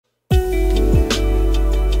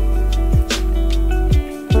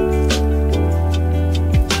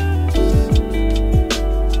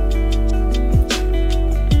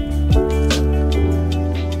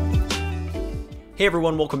Hey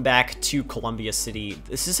everyone, welcome back to Columbia City.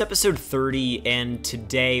 This is episode 30, and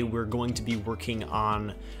today we're going to be working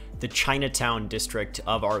on the Chinatown district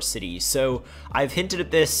of our city. So I've hinted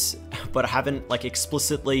at this, but I haven't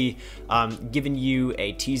explicitly given you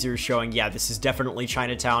a teaser showing, yeah, this is definitely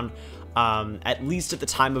Chinatown, at least at the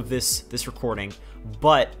time of this recording.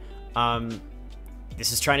 But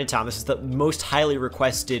this is Chinatown. This is the most highly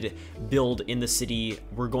requested build in the city.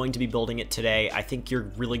 We're going to be building it today. I think you're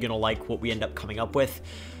really going to like what we end up coming up with.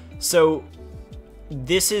 So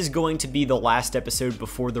this is going to be the last episode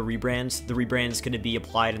before the rebrand. The rebrand is going to be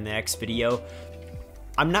applied in the next video.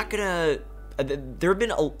 I'm not going to... There have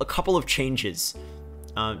been a couple of changes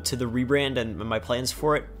to the rebrand and my plans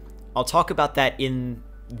for it. I'll talk about that in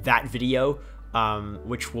that video,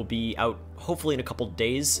 which will be out hopefully in a couple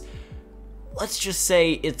days. Let's just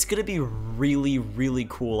say it's going to be really, really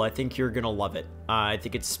cool. I think you're going to love it. I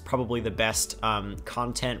think it's probably the best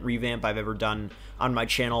content revamp I've ever done on my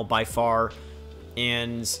channel by far.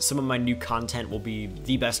 And some of my new content will be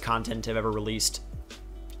the best content I've ever released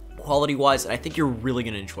quality-wise, and I think you're really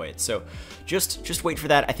going to enjoy it. So just wait for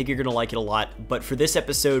that. I think you're going to like it a lot. But for this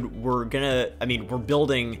episode, we're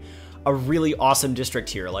building a really awesome district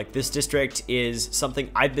here. Like, this district is something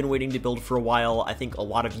I've been waiting to build for a while. I think a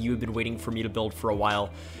lot of you have been waiting for me to build for a while.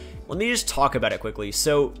 Let me just talk about it quickly.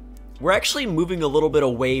 So we're actually moving a little bit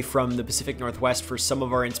away from the Pacific Northwest for some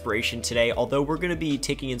of our inspiration today, although we're going to be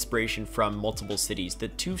taking inspiration from multiple cities. The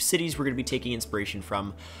two cities we're going to be taking inspiration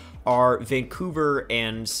from are Vancouver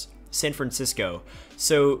and San Francisco.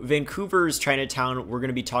 So Vancouver's Chinatown, we're going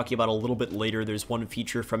to be talking about a little bit later. There's one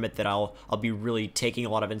feature from it that I'll be really taking a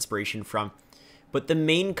lot of inspiration from. But the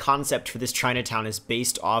main concept for this Chinatown is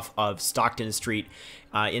based off of Stockton Street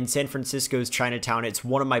in San Francisco's Chinatown. It's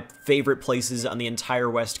one of my favorite places on the entire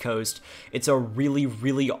West Coast. It's a really,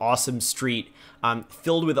 really awesome street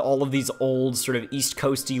filled with all of these old sort of East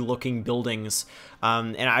Coasty looking buildings.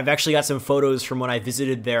 And I've actually got some photos from when I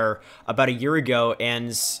visited there about a year ago,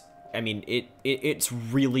 and I mean, it's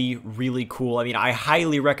really, really cool. I mean, I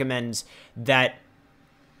highly recommend that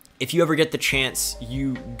if you ever get the chance,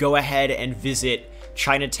 you go ahead and visit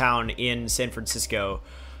Chinatown in San Francisco,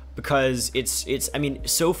 because I mean,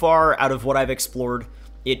 so far out of what I've explored,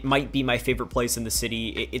 it might be my favorite place in the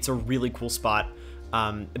city. It's a really cool spot.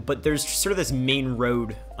 But there's sort of this main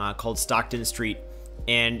road called Stockton Street,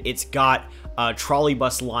 and it's got trolley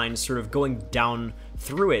bus lines sort of going down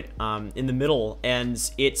through it in the middle, and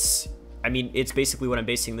it's basically what I'm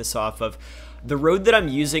basing this off of. The road that I'm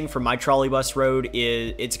using for my trolley bus road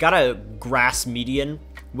it's got a grass median,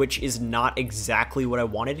 which is not exactly what I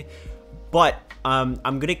wanted, but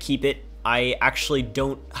I'm gonna keep it. I actually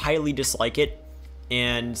don't highly dislike it,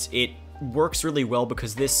 and it works really well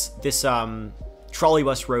because this trolley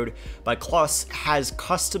bus road by Kloss has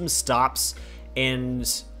custom stops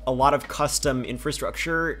and a lot of custom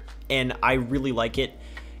infrastructure, and I really like it.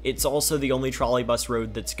 It's also the only trolley bus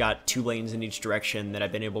road that's got 2 lanes in each direction that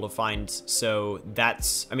I've been able to find. So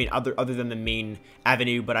that's, I mean, other than the main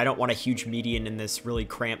avenue, but I don't want a huge median in this really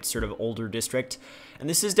cramped sort of older district. And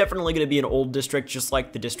this is definitely going to be an old district, just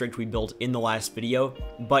like the district we built in the last video,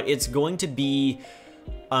 but it's going to be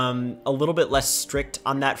a little bit less strict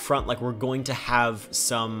on that front. Like, we're going to have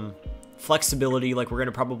some flexibility. Like, we're going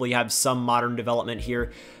to probably have some modern development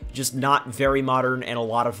here, just not very modern, and a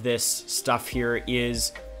lot of this stuff here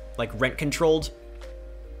is like rent controlled.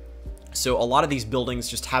 So a lot of these buildings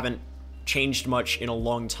just haven't changed much in a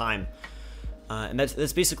long time. And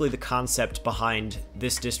that's basically the concept behind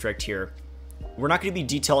this district here. We're not going to be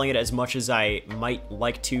detailing it as much as I might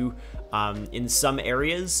like to in some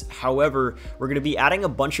areas. However, we're going to be adding a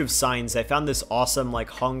bunch of signs. I found this awesome like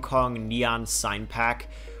Hong Kong neon sign pack,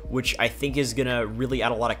 which I think is going to really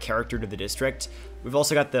add a lot of character to the district. We've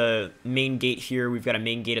also got the main gate here. We've got a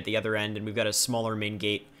main gate at the other end, and we've got a smaller main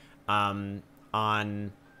gate on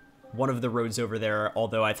one of the roads over there,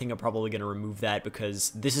 although I think I'm probably going to remove that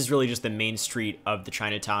because this is really just the main street of the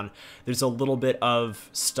Chinatown. There's a little bit of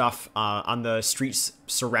stuff on the streets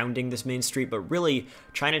surrounding this main street, but really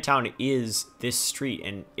Chinatown is this street.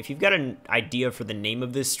 And if you've got an idea for the name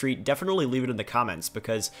of this street, definitely leave it in the comments,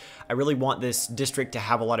 because I really want this district to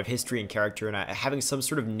have a lot of history and character, and having some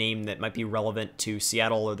sort of name that might be relevant to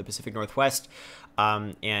Seattle or the Pacific Northwest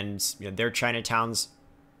and their Chinatowns.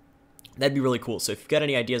 That'd be really cool. So if you've got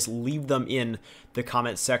any ideas, leave them in the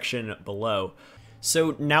comment section below.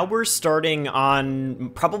 So now we're starting on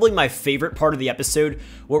probably my favorite part of the episode.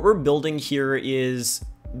 What we're building here is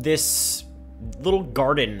this little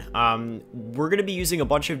garden. We're going to be using a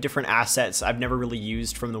bunch of different assets I've never really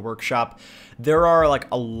used from the workshop. There are like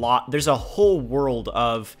there's a whole world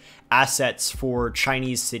of assets for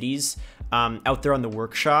Chinese cities out there on the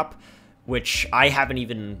workshop, which I haven't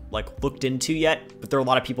even like looked into yet, but there are a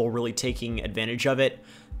lot of people really taking advantage of it.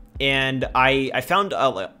 And I found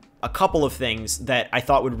a couple of things that I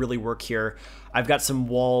thought would really work here. I've got some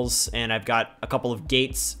walls and I've got a couple of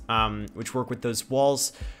gates, which work with those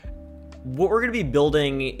walls. What we're going to be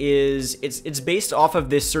building is, it's based off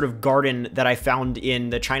of this sort of garden that I found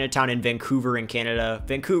in the Chinatown in Vancouver in Canada.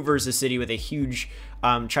 Vancouver is a city with a huge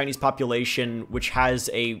Chinese population, which has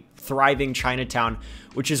a thriving Chinatown,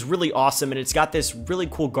 which is really awesome. And it's got this really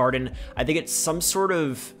cool garden. I think it's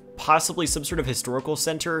possibly some sort of historical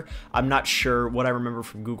center. I'm not sure what I remember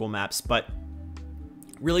from Google Maps, but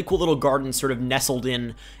really cool little garden sort of nestled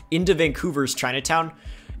into Vancouver's Chinatown.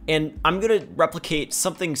 And I'm going to replicate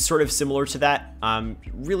something sort of similar to that.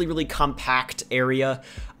 Really, really compact area,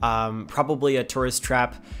 probably a tourist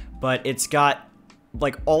trap, but it's got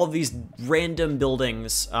like all of these random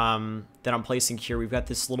buildings that I'm placing here. We've got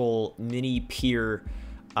this little mini pier,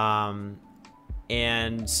 and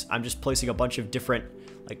I'm just placing a bunch of different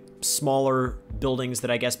like smaller buildings that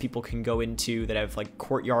I guess people can go into that have like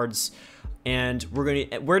courtyards. And we're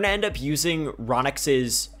gonna end up using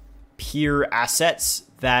Ronix's pier assets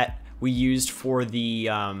that we used for the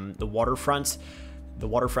waterfront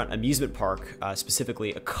amusement park,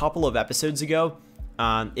 specifically a couple of episodes ago.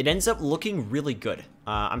 It ends up looking really good.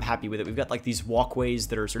 I'm happy with it. We've got like these walkways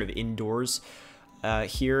that are sort of indoors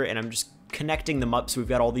here, and I'm just connecting them up. So we've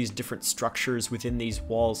got all these different structures within these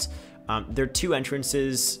walls. There are two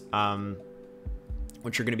entrances,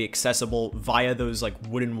 which are going to be accessible via those like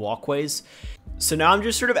wooden walkways. So now I'm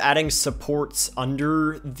just sort of adding supports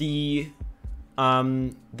under the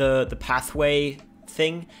pathway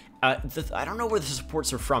thing. I don't know where the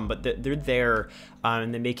supports are from, but they're there,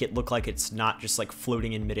 and they make it look like it's not just like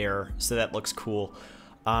floating in midair. So that looks cool.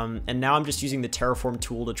 And now I'm just using the terraform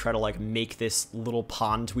tool to try to like make this little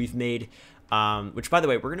pond we've made. Which, by the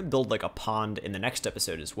way, we're going to build like a pond in the next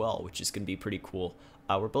episode as well, which is going to be pretty cool.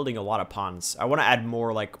 We're building a lot of ponds. I want to add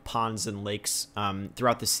more like ponds and lakes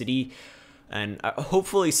throughout the city, and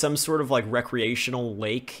hopefully some sort of like recreational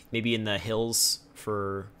lake, maybe in the hills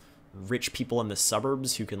for rich people in the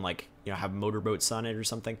suburbs who can like, you know, have motorboats on it or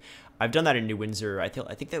something. I've done that in New Windsor. I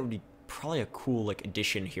think that would be probably a cool like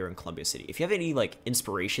addition here in Columbia City. If you have any like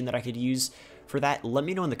inspiration that I could use for that, let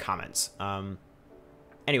me know in the comments.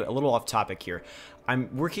 Anyway, a little off topic here.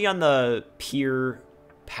 I'm working on the pier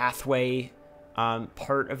pathway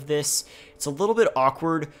part of this. It's a little bit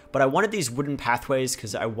awkward, but I wanted these wooden pathways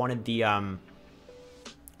because I wanted the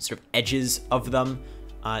sort of edges of them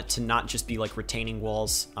to not just be like retaining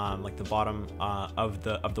walls, like the bottom of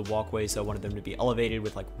the walkways. I wanted them to be elevated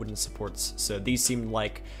with like wooden supports. So these seemed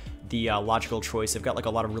like the logical choice. They've got like a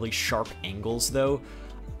lot of really sharp angles though.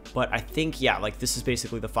 But I think, yeah, like this is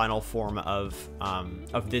basically the final form of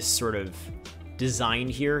this sort of design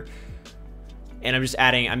here. And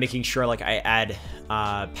I'm making sure like I add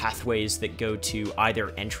pathways that go to either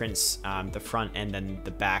entrance, the front, and then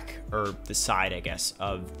the back, or the side, I guess,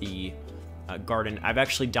 of the garden. I've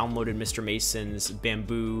actually downloaded Mr. Mason's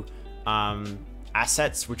bamboo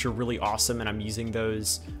assets, which are really awesome, and I'm using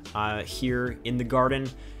those here in the garden.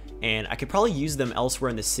 And I could probably use them elsewhere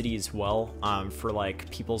in the city as well, for like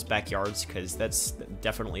people's backyards, because that's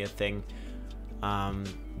definitely a thing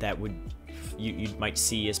that you might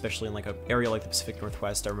see, especially in like an area like the Pacific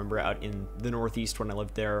Northwest. I remember out in the Northeast when I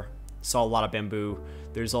lived there, saw a lot of bamboo.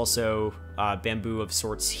 There's also bamboo of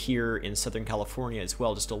sorts here in Southern California as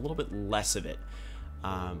well, just a little bit less of it.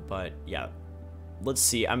 But yeah. Let's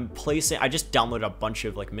see, I just downloaded a bunch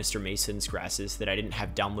of like Mr. Mason's grasses that I didn't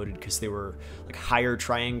have downloaded because they were like higher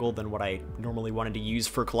triangle than what I normally wanted to use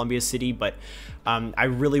for Columbia City, but I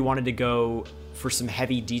really wanted to go for some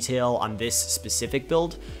heavy detail on this specific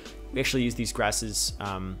build. We actually use these grasses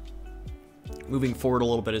moving forward a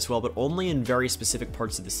little bit as well, but only in very specific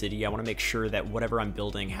parts of the city. I want to make sure that whatever I'm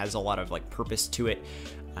building has a lot of like purpose to it,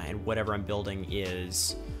 and whatever I'm building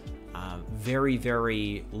is very,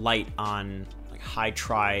 very light on high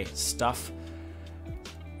try stuff.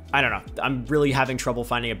 I don't know. I'm really having trouble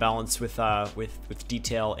finding a balance with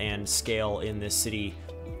detail and scale in this city,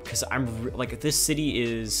 because I'm like, this city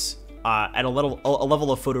is at a level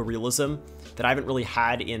of photorealism that I haven't really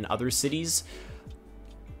had in other cities,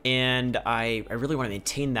 and I really want to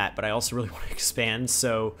maintain that, but I also really want to expand.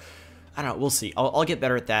 So I don't know. We'll see. I'll get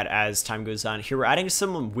better at that as time goes on. Here we're adding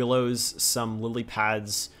some willows, some lily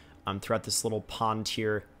pads throughout this little pond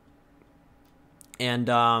here.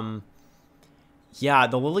 And Yeah,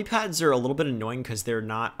 the lily pads are a little bit annoying because they're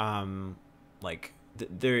not like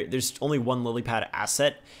there's only one lily pad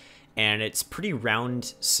asset, and it's pretty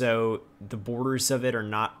round, so the borders of it are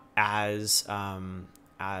not as I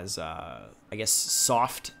guess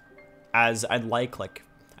soft as I'd like. Like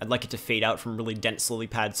I'd like it to fade out from really dense lily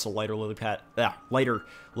pads to lighter lily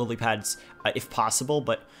pads if possible,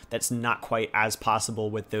 but that's not quite as possible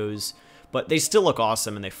with those. But they still look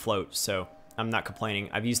awesome and they float, so I'm not complaining.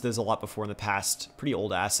 I've used those a lot before in the past. Pretty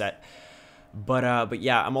old asset. But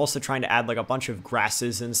yeah, I'm also trying to add like a bunch of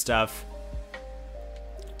grasses and stuff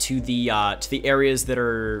to the areas that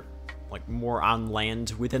are like more on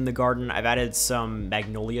land within the garden. I've added some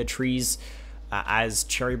magnolia trees as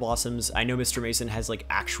cherry blossoms. I know Mr. Mason has like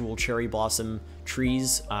actual cherry blossom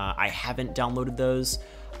trees. I haven't downloaded those.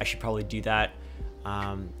 I should probably do that.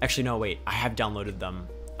 Actually, no, wait. I have downloaded them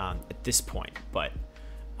at this point, but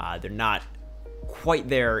they're not quite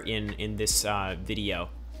there in this video.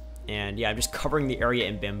 And yeah, I'm just covering the area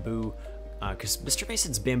in bamboo because Mr.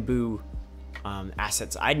 Mason's bamboo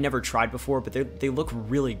assets I'd never tried before, but they look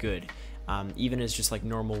really good, even as just like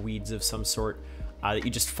normal weeds of some sort that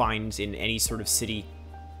you just find in any sort of city.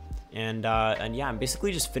 And yeah, I'm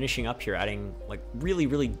basically just finishing up here, adding like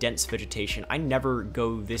really dense vegetation. I never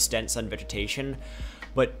go this dense on vegetation,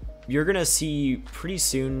 but you're gonna see pretty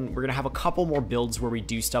soon we're gonna have a couple more builds where we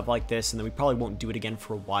do stuff like this, and then we probably won't do it again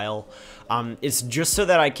for a while. It's just so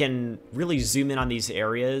that I can really zoom in on these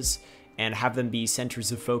areas and have them be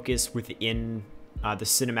centers of focus within the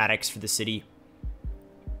cinematics for the city.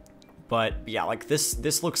 But yeah, like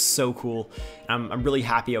this looks so cool. I'm really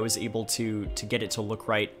happy I was able to get it to look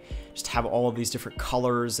right. Just have all of these different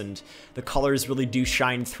colors, and the colors really do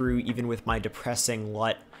shine through even with my depressing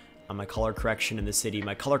LUT. My color correction in the city.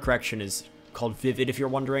 My color correction is called Vivid, if you're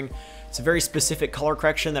wondering. It's a very specific color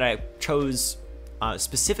correction that I chose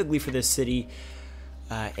specifically for this city,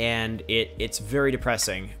 and it's very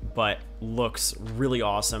depressing, but looks really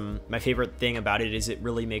awesome. My favorite thing about it is it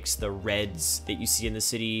really makes the reds that you see in the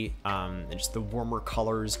city, and just the warmer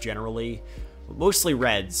colors generally, mostly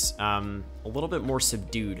reds, a little bit more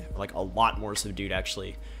subdued, like a lot more subdued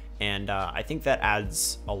actually, and I think that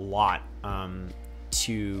adds a lot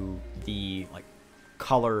to the like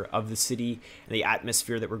color of the city and the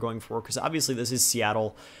atmosphere that we're going for, because obviously this is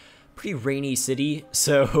Seattle, pretty rainy city,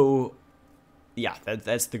 so yeah,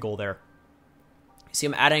 that's the goal there. See,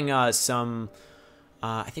 I'm adding some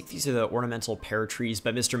I think these are the ornamental pear trees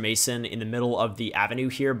by Mr. Mason in the middle of the avenue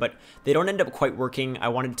here, but they don't end up quite working. I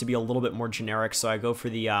wanted it to be a little bit more generic, so I go for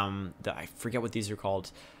the I forget what these are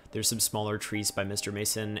called. There's some smaller trees by Mr.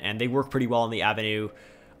 Mason, and they work pretty well on the avenue.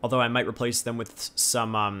 Although I might replace them with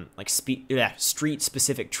some like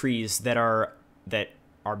street-specific trees that are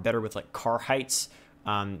better with like car heights.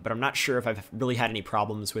 But I'm not sure if I've really had any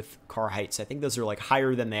problems with car heights. I think those are like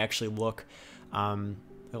higher than they actually look. A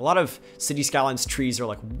lot of City Skylines trees are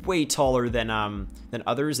like way taller than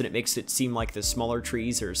others, and it makes it seem like the smaller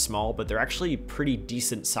trees are small, but they're actually pretty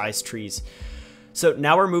decent sized trees. So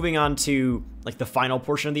now we're moving on to like the final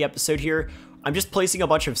portion of the episode here. I'm just placing a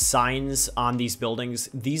bunch of signs on these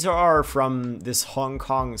buildings. These are from this Hong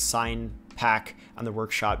Kong sign pack on the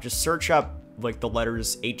workshop. Just search up like the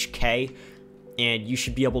letters HK and you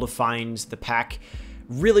should be able to find the pack.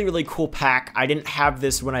 Really cool pack. I didn't have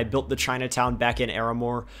this when I built the Chinatown back in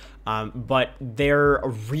Aramore, but they're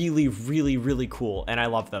really cool and I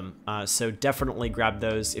love them. So definitely grab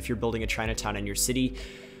those if you're building a Chinatown in your city.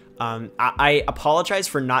 I apologize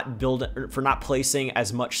for not placing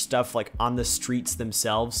as much stuff like on the streets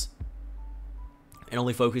themselves and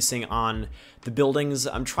only focusing on the buildings.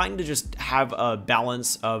 I'm trying to just have a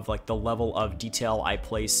balance of like the level of detail I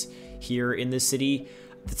place here in this city.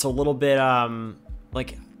 It's a little bit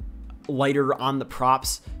like lighter on the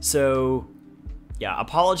props. So yeah,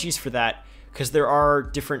 apologies for that, because there are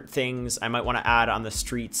different things I might want to add on the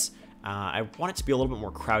streets. I want it to be a little bit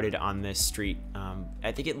more crowded on this street.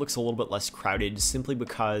 I think it looks a little bit less crowded simply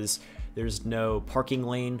because there's no parking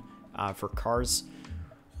lane for cars,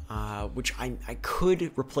 which I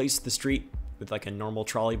could replace the street with like a normal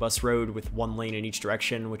trolley bus road with one lane in each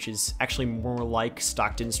direction, which is actually more like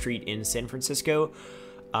Stockton Street in San Francisco.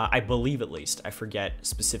 I believe, at least. I forget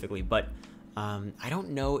specifically, but I don't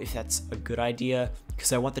know if that's a good idea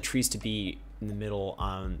because I want the trees to be in the middle,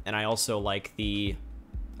 and I also like the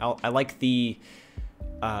I like the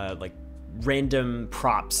like random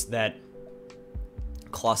props that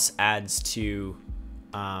Clus adds to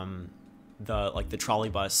the trolley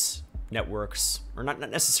bus networks, or not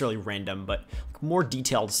necessarily random, but more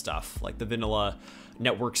detailed stuff like the vanilla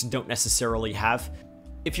networks don't necessarily have.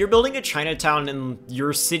 If you're building a Chinatown in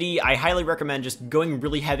your city, I highly recommend just going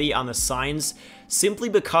really heavy on the signs, simply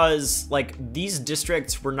because like these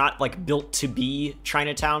districts were not like built to be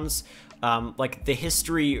Chinatowns. Like the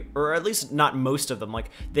history, or at least not most of them,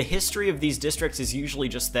 like the history of these districts is usually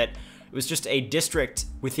just that it was just a district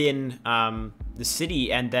within the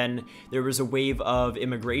city, and then there was a wave of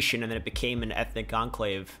immigration, and then it became an ethnic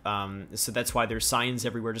enclave. So that's why there's signs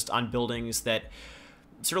everywhere just on buildings that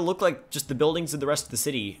sort of look like just the buildings of the rest of the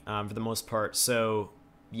city for the most part. So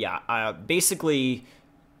yeah, basically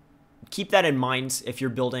keep that in mind if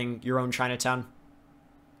you're building your own Chinatown.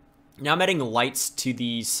 Now I'm adding lights to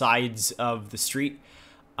the sides of the street.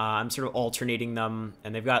 I'm sort of alternating them,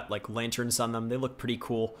 and they've got like lanterns on them. They look pretty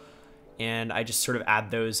cool. And I just sort of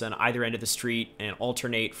add those on either end of the street and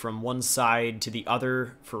alternate from one side to the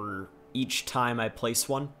other for each time I place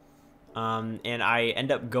one. And I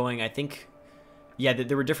end up going, I think, yeah,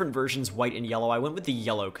 there were different versions, white and yellow. I went with the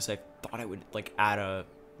yellow because I thought I would like add a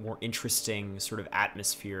more interesting sort of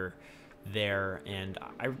atmosphere there, and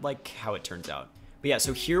I like how it turns out. But yeah,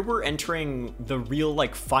 so here we're entering the real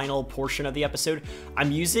like final portion of the episode.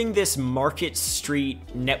 I'm using this Market Street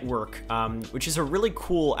network, which is a really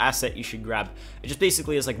cool asset you should grab. It just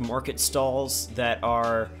basically is like market stalls that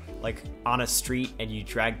are like on a street, and you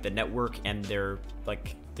drag the network, and they're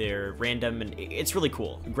random, and it's really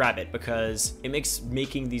cool. Grab it because it makes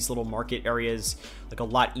making these little market areas like a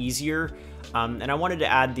lot easier. And I wanted to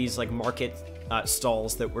add these like market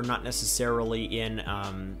stalls that were not necessarily in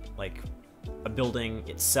like a building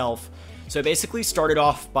itself. So I basically started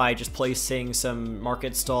off by just placing some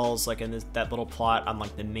market stalls like in that little plot on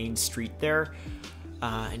like the main street there.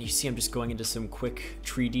 And you see I'm just going into some quick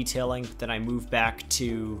tree detailing. Then I move back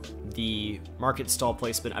to the market stall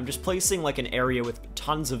placement. I'm just placing like an area with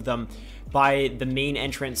tons of them by the main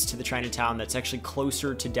entrance to the Chinatown that's actually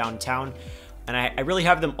closer to downtown. And I really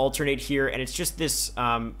have them alternate here, and it's just this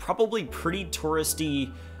probably pretty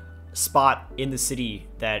touristy spot in the city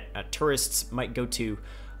that tourists might go to.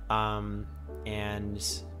 And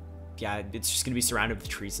yeah, it's just gonna be surrounded with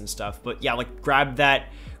trees and stuff. But yeah, like grab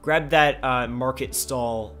that market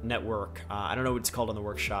stall network. I don't know what it's called on the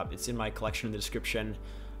workshop. It's in my collection in the description.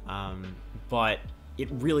 But it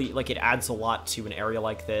really, like, it adds a lot to an area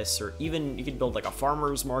like this, or even you could build like a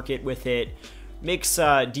farmer's market with it. Makes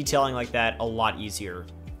detailing like that a lot easier.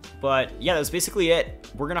 But yeah, that's basically it.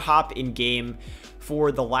 We're gonna hop in game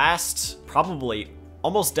for the last, probably,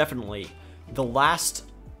 almost definitely, the last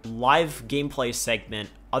live gameplay segment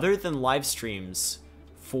other than live streams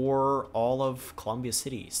for all of Columbia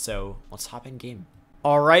City. So let's hop in game.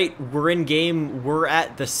 All right, we're in game. We're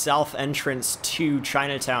at the south entrance to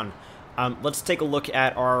Chinatown. Let's take a look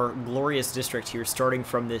at our glorious district here, starting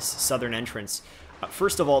from this southern entrance.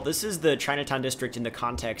 First of all, this is the Chinatown district in the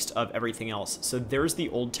context of everything else. So there's the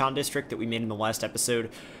Old Town district that we made in the last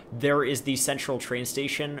episode. There is the central train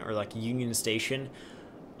station, or like Union Station.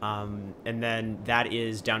 And then that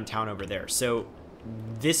is downtown over there. So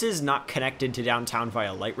this is not connected to downtown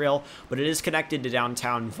via light rail, but it is connected to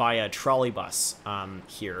downtown via trolley bus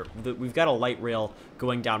here. We've got a light rail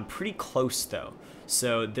going down pretty close though.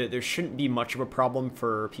 So there shouldn't be much of a problem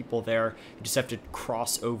for people there. You just have to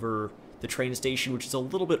cross over the train station, which is a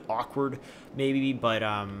little bit awkward maybe, but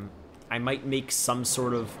I might make some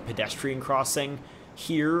sort of pedestrian crossing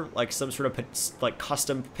here, like some sort of like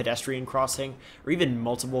custom pedestrian crossing, or even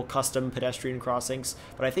multiple custom pedestrian crossings.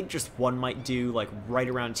 But I think just one might do, like right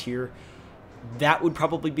around here. That would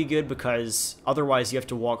probably be good, because otherwise you have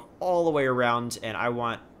to walk all the way around, and I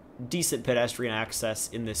want decent pedestrian access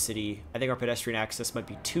in this city. I think our pedestrian access might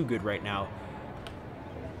be too good right now.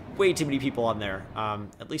 Way too many people on there,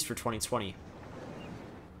 at least for 2020.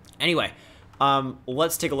 Anyway,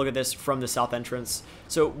 let's take a look at this from the south entrance.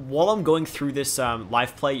 So while I'm going through this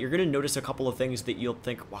live play, you're going to notice a couple of things that you'll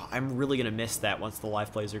think, wow, I'm really going to miss that once the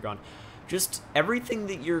live plays are gone. Just everything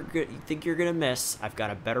that you think you're going to miss, I've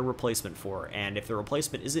got a better replacement for. And if the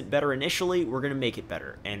replacement isn't better initially, we're going to make it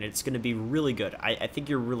better. And it's going to be really good. I think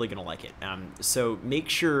you're really going to like it. So make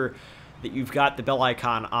sure that you've got the bell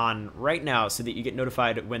icon on right now so that you get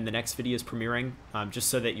notified when the next video is premiering, just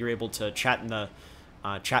so that you're able to chat in the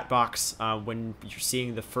chat box when you're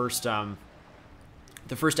seeing the first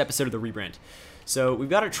episode of the rebrand. So we've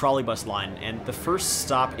got a trolley bus line, and the first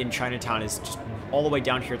stop in Chinatown is just all the way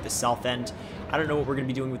down here at the south end. I don't know what we're going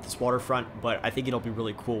to be doing with this waterfront, but I think it'll be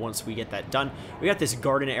really cool once we get that done. We got this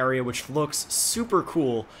garden area, which looks super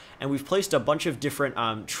cool, and we've placed a bunch of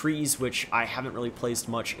different trees, which I haven't really placed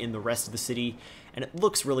much in the rest of the city, and it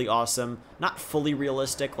looks really awesome. Not fully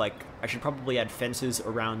realistic, like I should probably add fences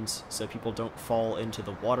around so people don't fall into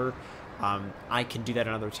the water. I can do that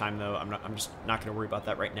another time, though. I'm just not going to worry about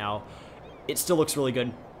that right now. It still looks really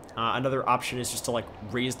good. Another option is just to like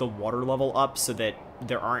raise the water level up so that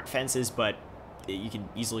there aren't fences, but you can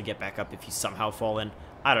easily get back up if you somehow fall in.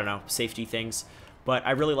 I don't know, safety things. But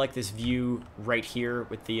I really like this view right here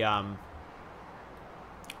with the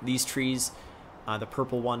these trees, the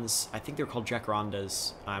purple ones. I think they're called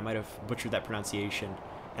jacarandas. I might have butchered that pronunciation.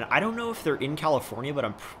 And I don't know if they're in California,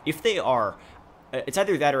 but if they are, it's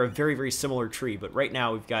either that or a very, very similar tree. But right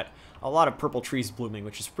now we've got a lot of purple trees blooming,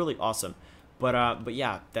 which is really awesome. But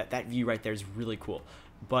yeah, that view right there is really cool.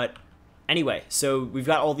 But anyway, so we've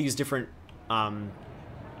got all these different lamp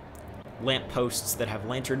posts that have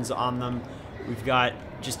lanterns on them. We've got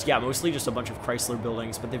just, yeah, mostly just a bunch of Chrysler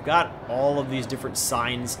buildings, but they've got all of these different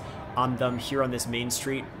signs on them here on this main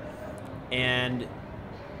street. And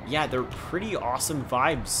yeah, they're pretty awesome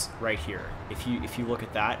vibes right here if you look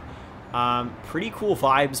at that. Pretty cool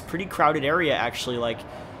vibes, pretty crowded area actually. Like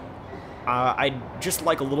I'd just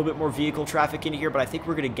like a little bit more vehicle traffic in here, but I think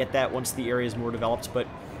we're going to get that once the area is more developed. But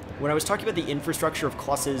when I was talking about the infrastructure of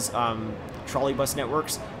Kluss's trolley bus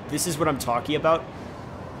networks, this is what I'm talking about.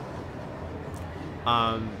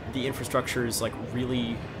 The infrastructure is like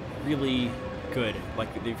really, really good.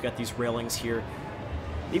 Like they've got these railings here,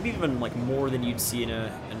 maybe even like more than you'd see in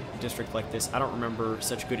a district like this. I don't remember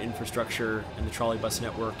such good infrastructure in the trolley bus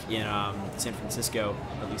network in San Francisco,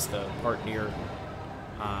 at least the part near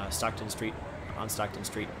Stockton Street, on Stockton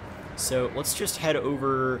Street. So let's just head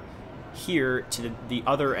over here to the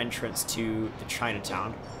other entrance to the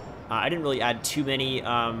Chinatown. I didn't really add too many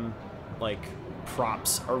like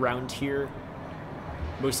props around here,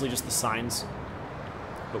 mostly just the signs.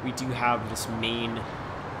 But we do have this main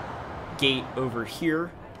gate over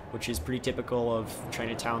here, which is pretty typical of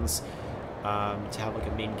Chinatowns, to have like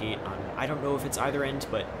a main gate on, I don't know if it's either end,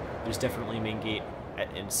 but there's definitely a main gate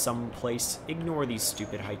in some place. Ignore these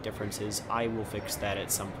stupid height differences. I will fix that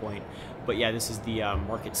at some point. But yeah, this is the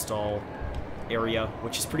market stall area,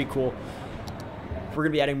 which is pretty cool. We're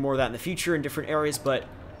going to be adding more of that in the future in different areas, but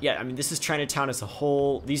yeah, I mean, this is Chinatown as a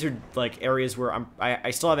whole. These are like areas where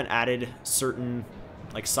I still haven't added certain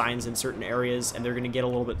like signs in certain areas, and they're going to get a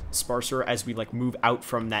little bit sparser as we like move out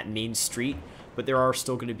from that main street, but there are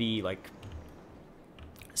still going to be like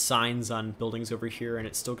signs on buildings over here, and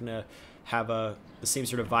it's still going to have the same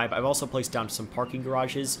sort of vibe. I've also placed down some parking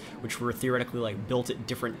garages, which were theoretically like built at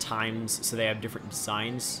different times, so they have different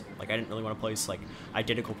designs. Like I didn't really want to place like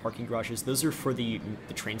identical parking garages. Those are for the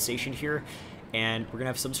train station here, and we're gonna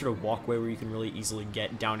have some sort of walkway where you can really easily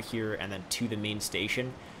get down here and then to the main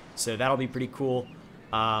station. So that'll be pretty cool.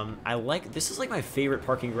 I like, this is like my favorite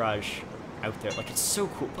parking garage out there. Like it's so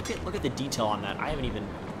cool. Look at the detail on that. I haven't even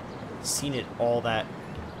seen it all that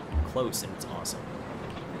close, and it's awesome.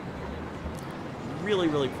 Really,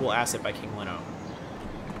 really cool asset by King Leno.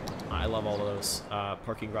 I love all of those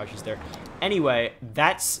parking garages there. Anyway,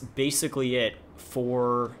 that's basically it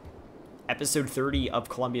for episode 30 of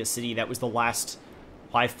Columbia City. That was the last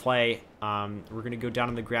live play. We're gonna go down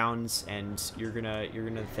on the grounds, and you're gonna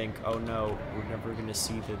think, oh no, we're never gonna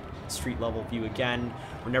see the street level view again.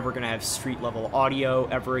 We're never gonna have street level audio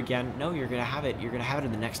ever again. No, you're gonna have it. You're gonna have it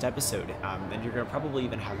in the next episode, and you're gonna probably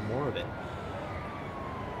even have more of it.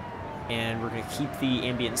 And we're going to keep the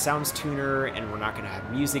ambient sounds tuner, and we're not going to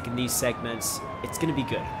have music in these segments. It's going to be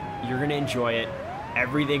good. You're going to enjoy it.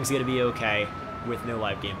 Everything's going to be okay with no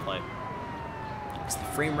live gameplay. Because the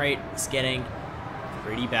frame rate is getting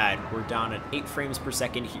pretty bad. We're down at 8 frames per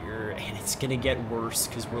second here, and it's going to get worse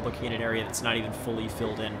because we're looking at an area that's not even fully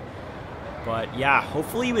filled in. But yeah,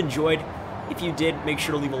 hopefully you enjoyed. If you did, make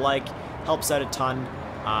sure to leave a like. Helps out a ton.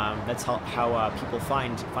 That's how people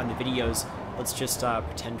find the videos. Let's just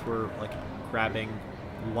pretend we're like grabbing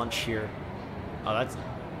lunch here. Oh, that's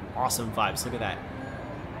awesome vibes. Look at that.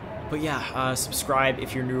 But yeah, subscribe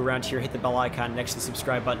if you're new around here. Hit the bell icon next to the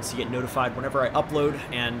subscribe button so you get notified whenever I upload,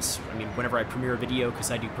 and I mean whenever I premiere a video,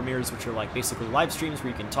 because I do premieres, which are like basically live streams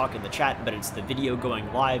where you can talk in the chat, but it's the video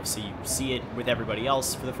going live, so you see it with everybody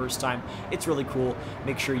else for the first time. It's really cool.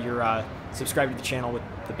 Make sure you're subscribed to the channel with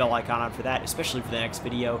the bell icon on for that, especially for the next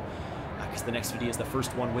video, because the next video is the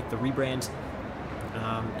first one with the rebrand.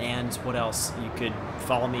 And what else? You could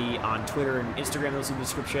follow me on Twitter and Instagram, those in the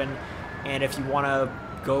description. And if you want to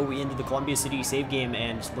go into the Columbia City save game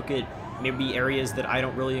and look at maybe areas that I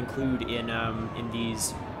don't really include in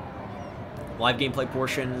these live gameplay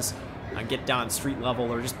portions, get down street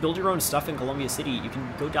level, or just build your own stuff in Columbia City, you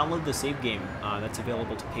can go download the save game. That's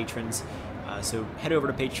available to patrons. So head over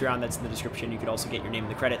to Patreon, that's in the description. You could also get your name in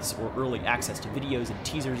the credits or early access to videos and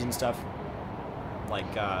teasers and stuff.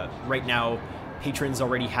 Like right now, patrons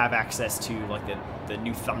already have access to like the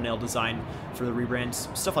new thumbnail design for the rebrand,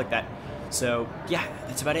 stuff like that. So yeah,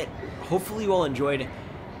 that's about it. Hopefully you all enjoyed,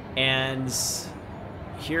 and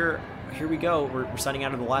here we go. We're signing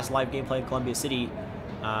out of the last live gameplay of Columbia City.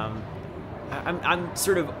 I'm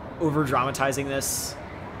sort of over dramatizing this.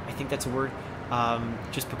 I think that's a word.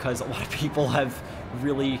 Just because a lot of people have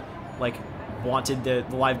really like wanted the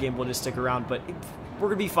live gameplay to stick around, but we're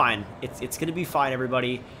gonna be fine. It's gonna be fine,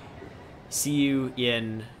 everybody. See you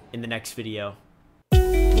in the next video.